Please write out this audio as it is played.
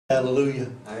Hallelujah.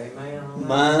 Amen.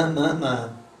 My.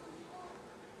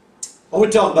 What we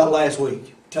talked about last week?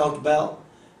 We talked about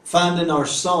finding our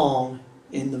song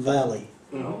in the valley.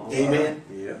 Amen.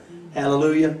 Yeah.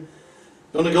 Hallelujah.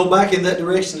 Going to go back in that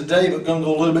direction today, but going to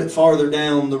go a little bit farther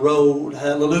down the road.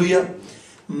 Hallelujah.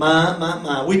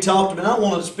 My. We talked about, I don't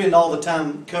want to spend all the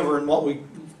time covering what we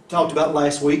talked about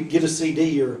last week. Get a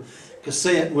CD or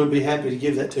cassette, and we'll be happy to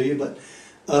give that to you. But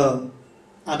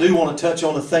I do want to touch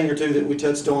on a thing or two that we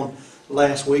touched on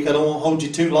last week. I don't want to hold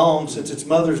you too long since it's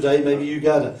Mother's Day. Maybe you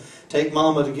got to take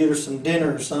Mama to get her some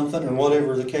dinner or something, or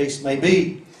whatever the case may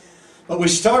be. But we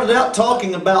started out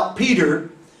talking about Peter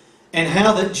and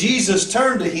how that Jesus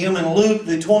turned to him in Luke,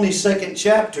 the 22nd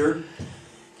chapter,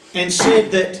 and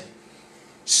said that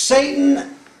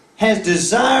Satan has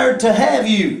desired to have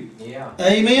you. Yeah.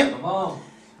 Amen. Come on.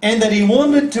 And that he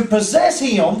wanted to possess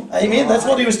him. Amen. That's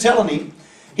what he was telling him.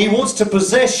 He wants to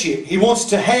possess you. He wants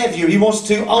to have you. He wants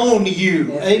to own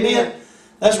you. Amen.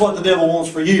 That's what the devil wants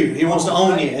for you. He wants to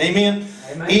own you. Amen.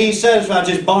 He ain't satisfied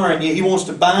just borrowing you. He wants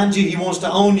to bind you. He wants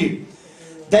to own you.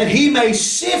 That he may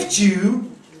sift you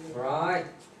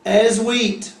as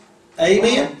wheat.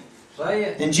 Amen. Say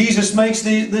it. And Jesus makes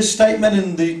this statement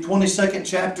in the 22nd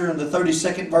chapter and the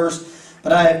 32nd verse.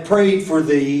 But I have prayed for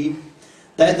thee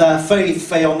that thy faith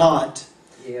fail not.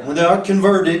 Yeah. When thou art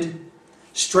converted,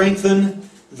 strengthen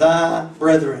thy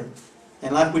brethren.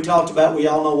 And like we talked about, we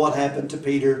all know what happened to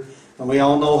Peter. And we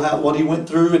all know what he went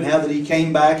through and how that he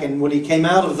came back. And when he came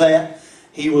out of that,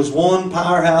 he was one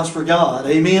powerhouse for God.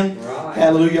 Amen? Right.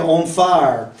 Hallelujah. On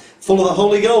fire. Full of the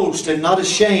Holy Ghost and not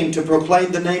ashamed to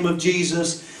proclaim the name of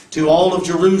Jesus to all of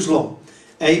Jerusalem.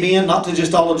 Amen? Not to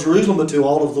just all of Jerusalem, but to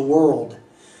all of the world.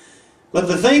 But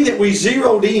the thing that we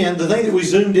zeroed in, the thing that we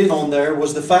zoomed in on there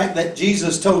was the fact that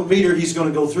Jesus told Peter he's going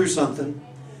to go through something.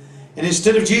 And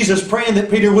instead of Jesus praying that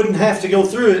Peter wouldn't have to go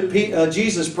through it,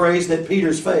 Jesus prays that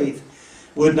Peter's faith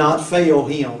would not fail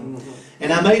him.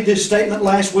 And I made this statement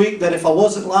last week that if I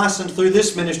wasn't licensed through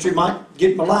this ministry, I might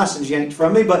get my license yanked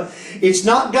from me. But it's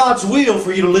not God's will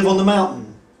for you to live on the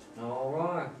mountain. All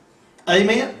right.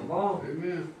 Amen? Come on.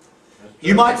 Amen.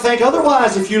 You might think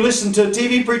otherwise if you listened to a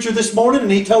TV preacher this morning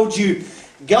and he told you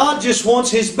God just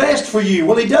wants His best for you.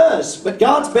 Well, He does. But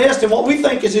God's best and what we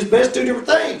think is His best, two different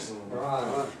things.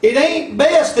 Right. It ain't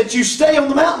best that you stay on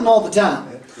the mountain all the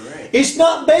time. That's correct. It's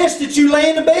not best that you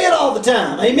lay in the bed all the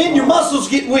time. Amen? Your muscles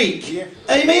get weak. Yeah.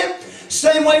 Amen?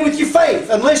 Same way with your faith.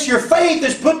 Unless your faith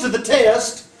is put to the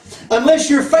test, unless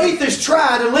your faith is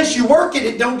tried, unless you work it,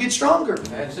 it don't get stronger.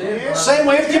 That's it. Yeah. Same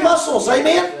way with your muscles.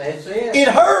 Amen? That's it. It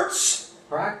hurts.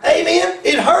 Practice. Amen?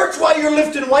 It hurts while you're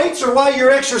lifting weights or while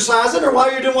you're exercising or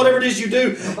while you're doing whatever it is you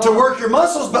do to work your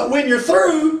muscles. But when you're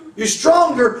through, you're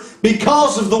stronger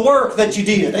because of the work that you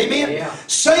did. Amen? Yeah.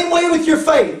 Same way with your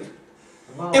faith.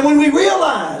 And when we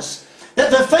realize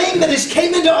that the thing that has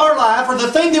came into our life or the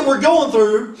thing that we're going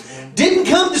through didn't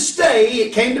come to stay,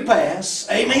 it came to pass.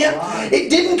 Amen? Right. It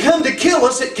didn't come to kill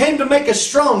us, it came to make us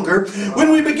stronger.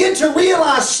 When we begin to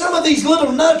realize some of these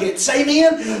little nuggets,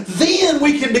 amen, then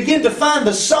we can begin to find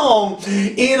a song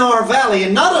in our valley.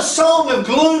 And not a song of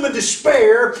gloom and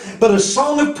despair, but a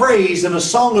song of praise and a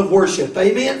song of worship.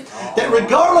 Amen? That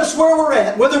regardless where we're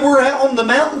at, whether we're out on the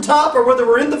mountaintop or whether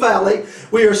we're in the valley,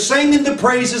 we are singing the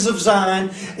praises of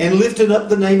Zion and lifting up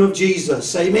the name of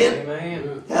Jesus. Amen?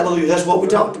 Amen. Hallelujah. That's what we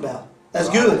talked about. That's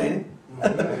good, ain't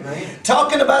it? Amen.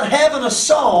 Talking about having a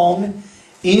song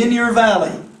in your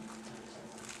valley.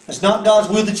 It's not God's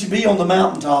will that you be on the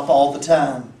mountaintop all the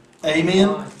time. Amen?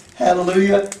 Right.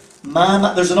 Hallelujah.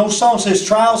 There's an old song that says,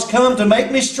 trials come to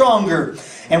make me stronger.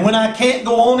 And when I can't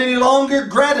go on any longer,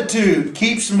 gratitude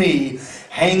keeps me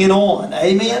hanging on.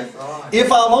 Amen? Right.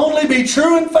 If I'll only be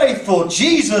true and faithful,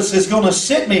 Jesus is going to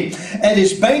sit me at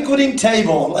His banqueting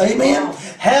table. Amen? Wow.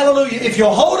 Hallelujah. If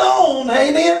you'll hold on,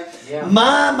 amen? Yeah.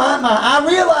 My. I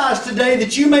realize today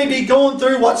that you may be going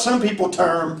through what some people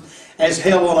term as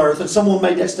hell on earth. And someone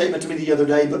made that statement to me the other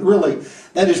day, but really,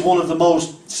 that is one of the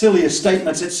most silliest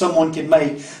statements that someone can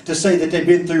make, to say that they've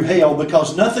been through hell,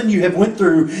 because nothing you have went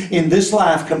through in this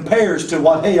life compares to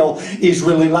what hell is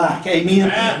really like.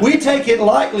 Amen? We take it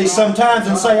lightly sometimes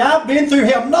and say, I've been through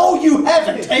hell. No, you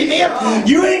haven't. Amen?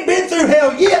 You ain't been through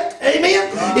hell yet.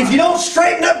 Amen? If you don't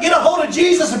straighten up, get a hold of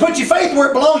Jesus and put your faith where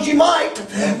it belongs, you might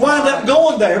wind up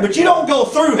going there, but you don't go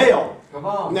through hell. Come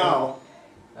on. No.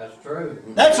 That's true.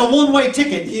 That's a one-way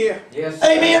ticket. Yeah. Yes.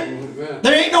 Amen? Amen.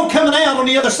 There ain't no coming out on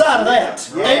the other side of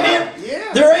that. Yeah. Amen?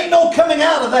 Yeah. There ain't no coming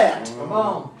out of that. Come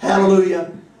on.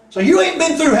 Hallelujah. So you ain't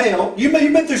been through hell. You've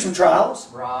been through some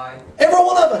trials. Right. Every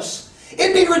one of us.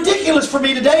 It'd be ridiculous for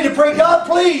me today to pray, God,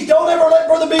 please don't ever let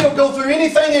Brother Bill go through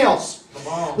anything else.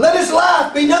 Come on. Let his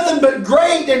life be nothing but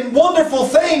great and wonderful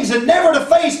things, and never to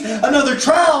face another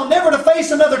trial, never to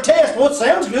face another test. Well, it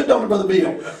sounds good, don't it, Brother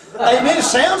Bill? Amen. It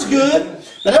sounds good.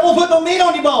 But that won't put no meat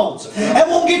on your bones. That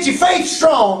won't get your faith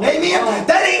strong. Amen.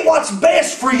 That ain't what's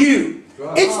best for you.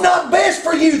 It's not best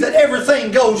for you that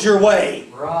everything goes your way.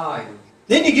 Right.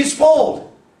 Then you get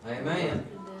spoiled. Amen.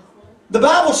 The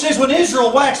Bible says when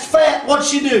Israel waxed fat, what did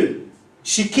she do?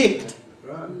 She kicked.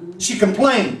 She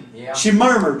complained. Yeah. She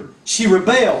murmured. She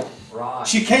rebelled. Right.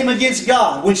 She came against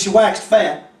God when she waxed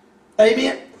fat.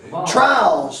 Amen?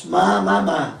 Trials,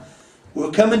 my,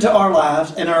 will come into our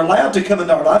lives and are allowed to come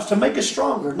into our lives to make us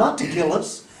stronger, not to kill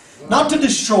us, not to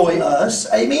destroy us.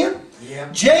 Amen?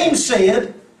 Yeah. James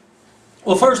said,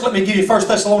 well, first let me give you 1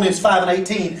 Thessalonians 5 and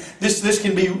 18. This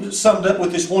can be summed up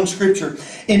with this one scripture.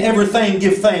 In everything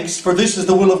give thanks, for this is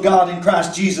the will of God in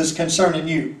Christ Jesus concerning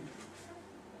you.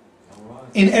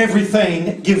 In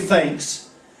everything give thanks.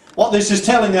 What this is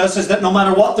telling us is that no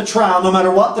matter what the trial, no matter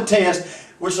what the test,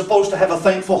 we're supposed to have a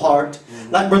thankful heart.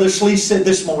 Like Brother Sleece said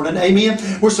this morning,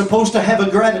 amen. We're supposed to have a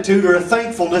gratitude or a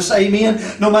thankfulness, amen,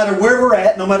 no matter where we're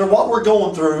at, no matter what we're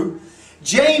going through.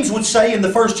 James would say in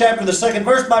the first chapter, the second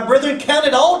verse, my brethren, count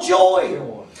it all joy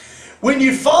when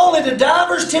you fall into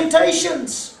divers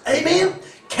temptations. Amen.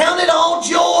 Count it all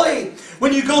joy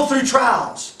when you go through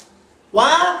trials.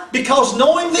 Why? Because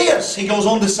knowing this, he goes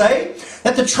on to say,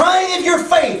 that the trying of your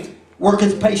faith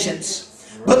worketh patience.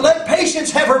 But let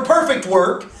patience have her perfect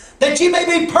work, that ye may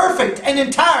be perfect and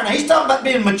entire. Now he's talking about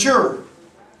being mature.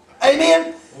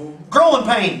 Amen? Growing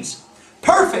pains.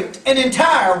 Perfect and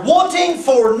entire, wanting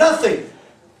for nothing.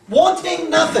 Wanting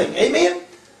nothing. Amen?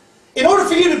 In order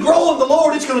for you to grow in the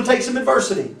Lord, it's going to take some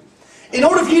adversity. In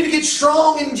order for you to get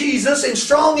strong in Jesus and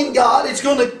strong in God, it's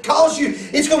going to cause you,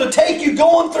 it's going to take you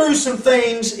going through some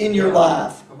things in your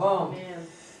life. Come on.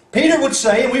 Peter would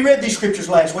say, and we read these scriptures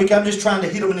last week, I'm just trying to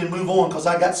hit them and then move on because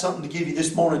I got something to give you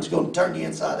this morning that's going to turn you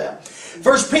inside out.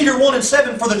 1 Peter 1 and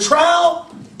 7, for the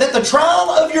trial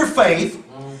of your faith,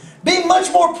 being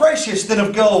much more precious than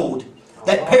of gold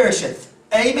that perisheth.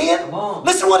 Amen?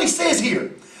 Listen to what he says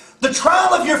here. The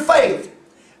trial of your faith,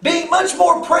 being much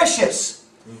more precious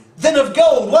than of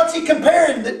gold. What's he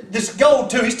comparing this gold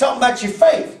to? He's talking about your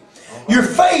faith. Your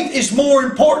faith is more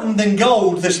important than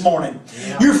gold this morning.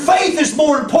 Your faith is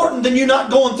more important than you not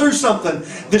going through something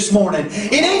this morning.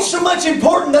 It ain't so much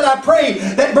important that I pray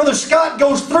that Brother Scott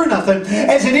goes through nothing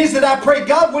as it is that I pray,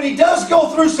 God, when he does go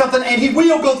through something, and he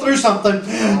will go through something,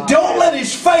 don't let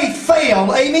his faith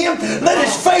fail. Amen? Let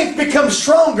his faith become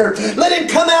stronger. Let him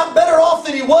come out better off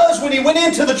than he was when he went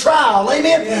into the trial.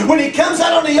 Amen? When he comes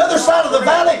out on the other side of the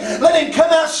valley, let him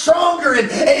come out stronger and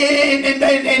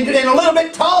a little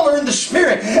bit taller in the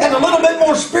Spirit and a little bit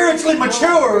more spiritually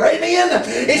mature. Amen?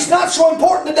 It's not so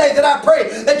important today that I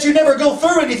pray that you never go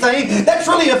through anything. That's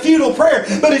really a futile prayer.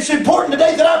 But it's important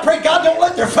today that I pray, God, don't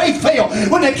let their faith fail.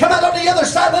 When they come out on the other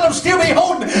side, let them still be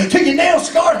holding to your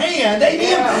nail-scarred hand.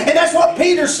 Amen? And that's what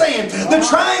Peter's saying. The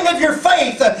trying of your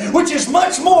faith, which is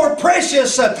much more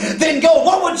precious than gold.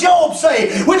 What would Job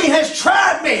say? When he has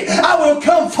tried me, I will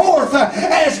come forth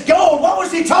as gold. What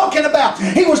was he talking about?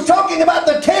 He was talking about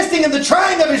the testing and the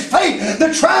trying of his faith.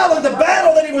 The trial and the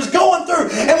battle that he was going through.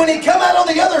 And when he come out on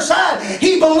the other side,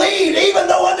 he believed, even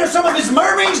though under some of his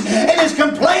murmurings and his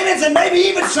complainings and maybe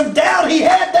even some doubt he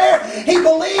had there, he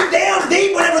believed down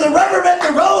deep whenever the rubber met the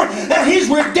road that his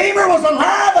Redeemer was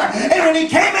alive. And when he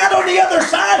came out on the other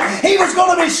side, he was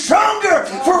going to be stronger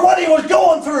for what he was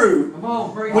going through.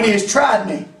 When he has tried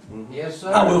me, Yes,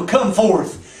 sir. I will come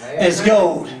forth as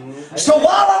gold. So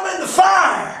while I'm in the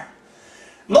fire,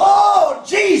 Lord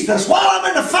Jesus, while I'm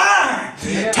in the fire,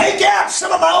 take out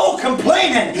some of my old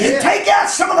complaining. Take out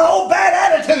some of my old bad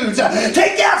attitudes.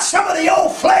 Take out some of the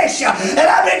old flesh that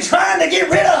I've been trying to get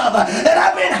rid of, that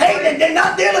I've been hating and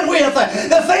not dealing with.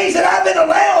 The things that I've been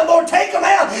allowing, Lord, take them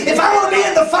out. If I want to be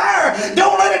in the fire,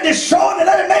 don't let it destroy me.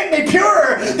 Let it make me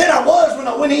purer than I was when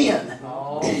I went in.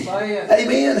 Oh, say it.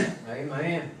 Amen.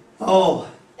 Amen. Oh.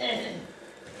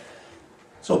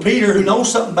 So Peter, who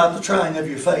knows something about the trying of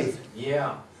your faith,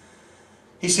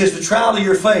 he says, the trial of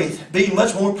your faith, being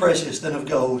much more precious than of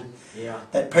gold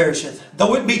that perisheth,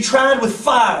 though it be tried with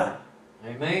fire,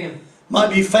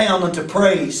 might be found unto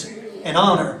praise and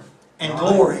honor and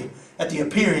glory at the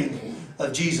appearing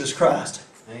of Jesus Christ.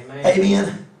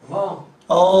 Amen.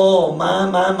 Oh,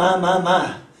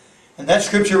 my. And that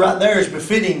scripture right there is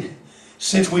befitting,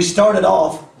 since we started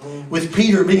off with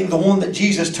Peter being the one that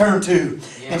Jesus turned to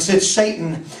and said,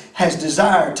 Satan has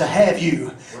desired to have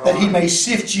you, that he may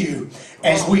sift you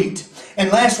as wheat.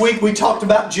 And last week we talked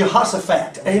about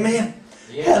Jehoshaphat. Amen.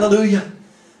 Hallelujah.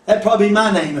 That'd probably be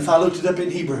my name if I looked it up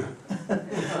in Hebrew.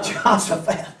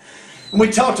 Jehoshaphat. And we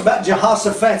talked about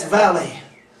Jehoshaphat's valley.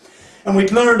 And we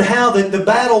learned how that the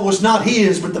battle was not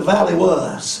his, but the valley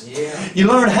was. Yeah. You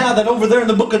learned how that over there in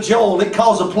the book of Joel, it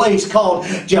calls a place called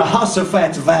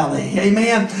Jehoshaphat's valley.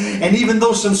 Amen. And even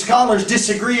though some scholars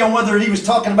disagree on whether he was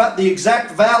talking about the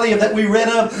exact valley that we read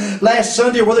of last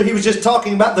Sunday, or whether he was just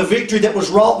talking about the victory that was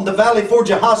wrought in the valley for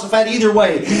Jehoshaphat, either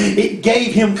way, it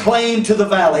gave him claim to the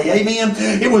valley. Amen.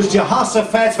 It was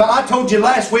Jehoshaphat's valley. I told you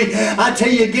last week, I tell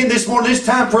you again this morning, it's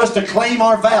time for us to claim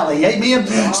our valley. Amen.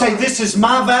 Say, this is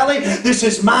my valley. This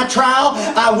is my trial.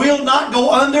 I will not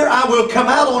go under. I will come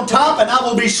out on top, and I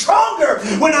will be stronger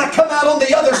when I come out on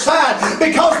the other side.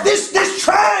 Because this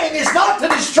trying is not to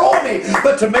destroy me,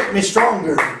 but to make me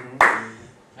stronger.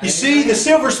 You see, the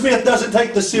silversmith doesn't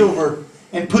take the silver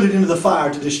and put it into the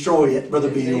fire to destroy it, Brother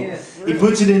Bill. He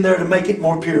puts it in there to make it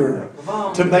more pure,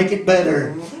 to make it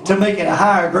better, to make it a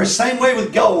higher grade. Same way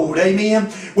with gold, amen?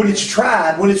 When it's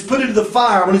tried, when it's put into the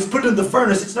fire, when it's put into the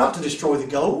furnace, it's not to destroy the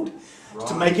gold. It's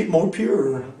to make it more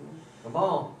pure. Come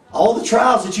on. All the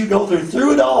trials that you go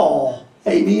through it all,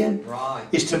 amen, Right.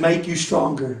 is to make you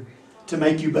stronger, to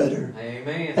make you better.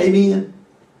 Amen. Amen.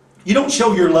 You don't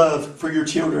show your love for your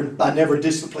children by never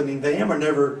disciplining them or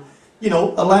never,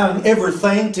 allowing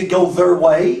everything to go their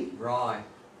way. Right.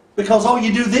 Because all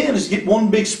you do then is get one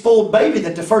big spoiled baby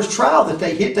that the first trial that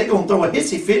they hit, they're going to throw a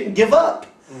hissy fit and give up.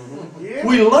 Yeah.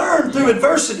 We learn through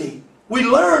adversity. We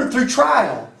learn through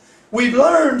trial. We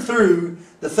learn through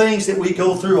the things that we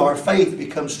go through. Our faith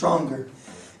becomes stronger.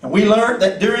 And we learned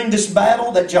that during this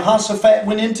battle that Jehoshaphat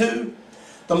went into,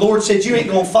 the Lord said, you ain't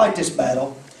going to fight this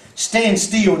battle. Stand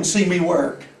still and see me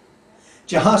work.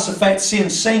 Jehoshaphat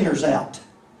sends singers out.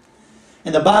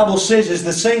 And the Bible says as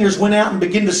the singers went out and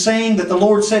began to sing that the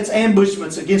Lord sets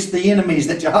ambushments against the enemies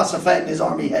that Jehoshaphat and his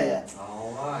army had.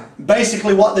 All right.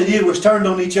 Basically what they did was turned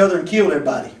on each other and killed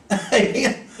everybody.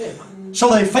 Amen. So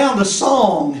they found a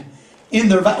song in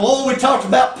their... Oh, we talked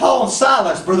about Paul and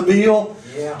Silas, Brother Bill.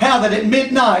 Yeah. How that at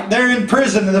midnight, they're in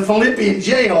prison in the Philippian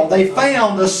jail. They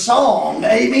found a song.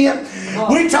 Amen.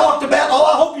 We talked about... Oh,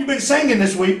 I hope you've been singing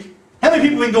this week. How many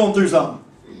people have been going through something?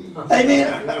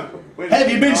 Amen.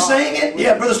 Have you been singing?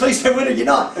 Yeah, Brother Slee said, when are you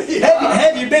not?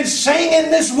 Have you been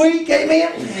singing this week?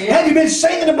 Amen. Have you been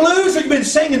singing the blues or you been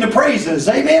singing the praises?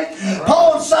 Amen.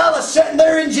 Paul and Silas sitting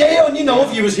there in jail, and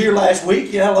if you was here last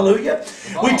week, hallelujah.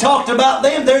 We talked about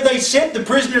them. There they sit. The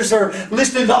prisoners are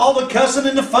listening to all the cussing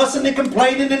and the fussing and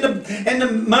complaining and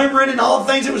the murmuring and all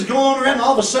the things that was going on around. And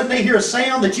all of a sudden they hear a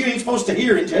sound that you ain't supposed to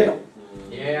hear in jail.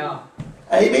 Yeah.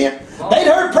 Amen. They'd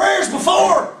heard prayers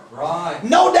before. Right.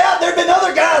 No doubt there have been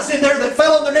other guys in there that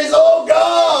fell on their knees. Oh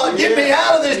God, get me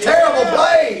out of this terrible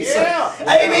place. Yeah.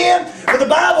 Amen. But the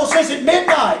Bible says at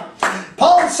midnight,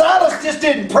 Paul and Silas just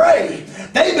didn't pray.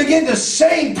 They began to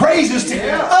sing praises to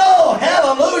God. Oh,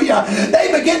 hallelujah.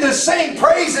 They begin to sing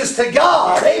praises to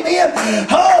God. Amen.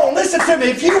 Oh, listen to me.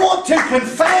 If you want to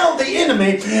confound the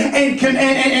enemy and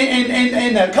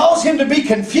cause him to be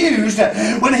confused,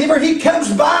 whenever he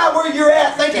comes by where you're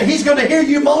at thinking he's going to hear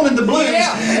you moaning the blues,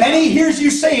 and he hears you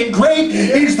saying, great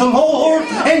is the Lord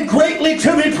and greatly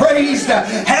to be praised.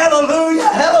 Hallelujah.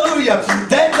 Hallelujah.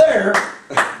 That there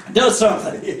does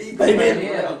something.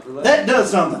 Amen. That does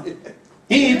something.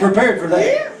 He ain't prepared for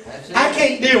that. I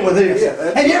can't deal with this.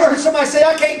 Have you ever heard somebody say,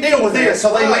 I can't deal with this,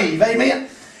 so they leave? Amen.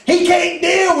 He can't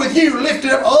deal with you lifted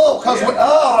up. Because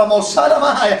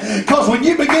when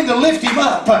you begin to lift him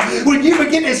up, when you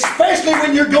begin, especially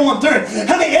when you're going through it.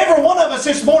 Honey, every one of us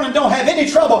this morning don't have any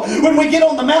trouble. When we get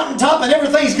on the mountaintop and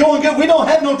everything's going good, we don't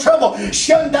have no trouble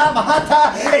shutting down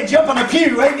mahata and jumping a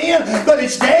pew. Amen. But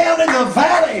it's down in the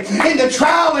valley, in the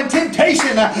trial and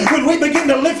temptation, when we begin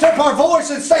to lift up our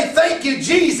voice and say, thank you,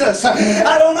 Jesus.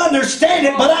 I don't understand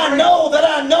it, but I know that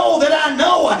I know that I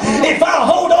know. If I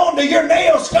hold on to your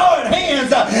nail-scarred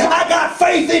hands, I got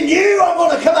faith in you. I'm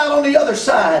going to come out on the other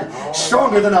side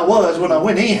stronger than I was when I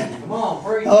went in. Come on,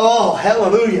 preach. Oh,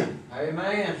 hallelujah.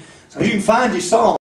 Amen. So you can find your song.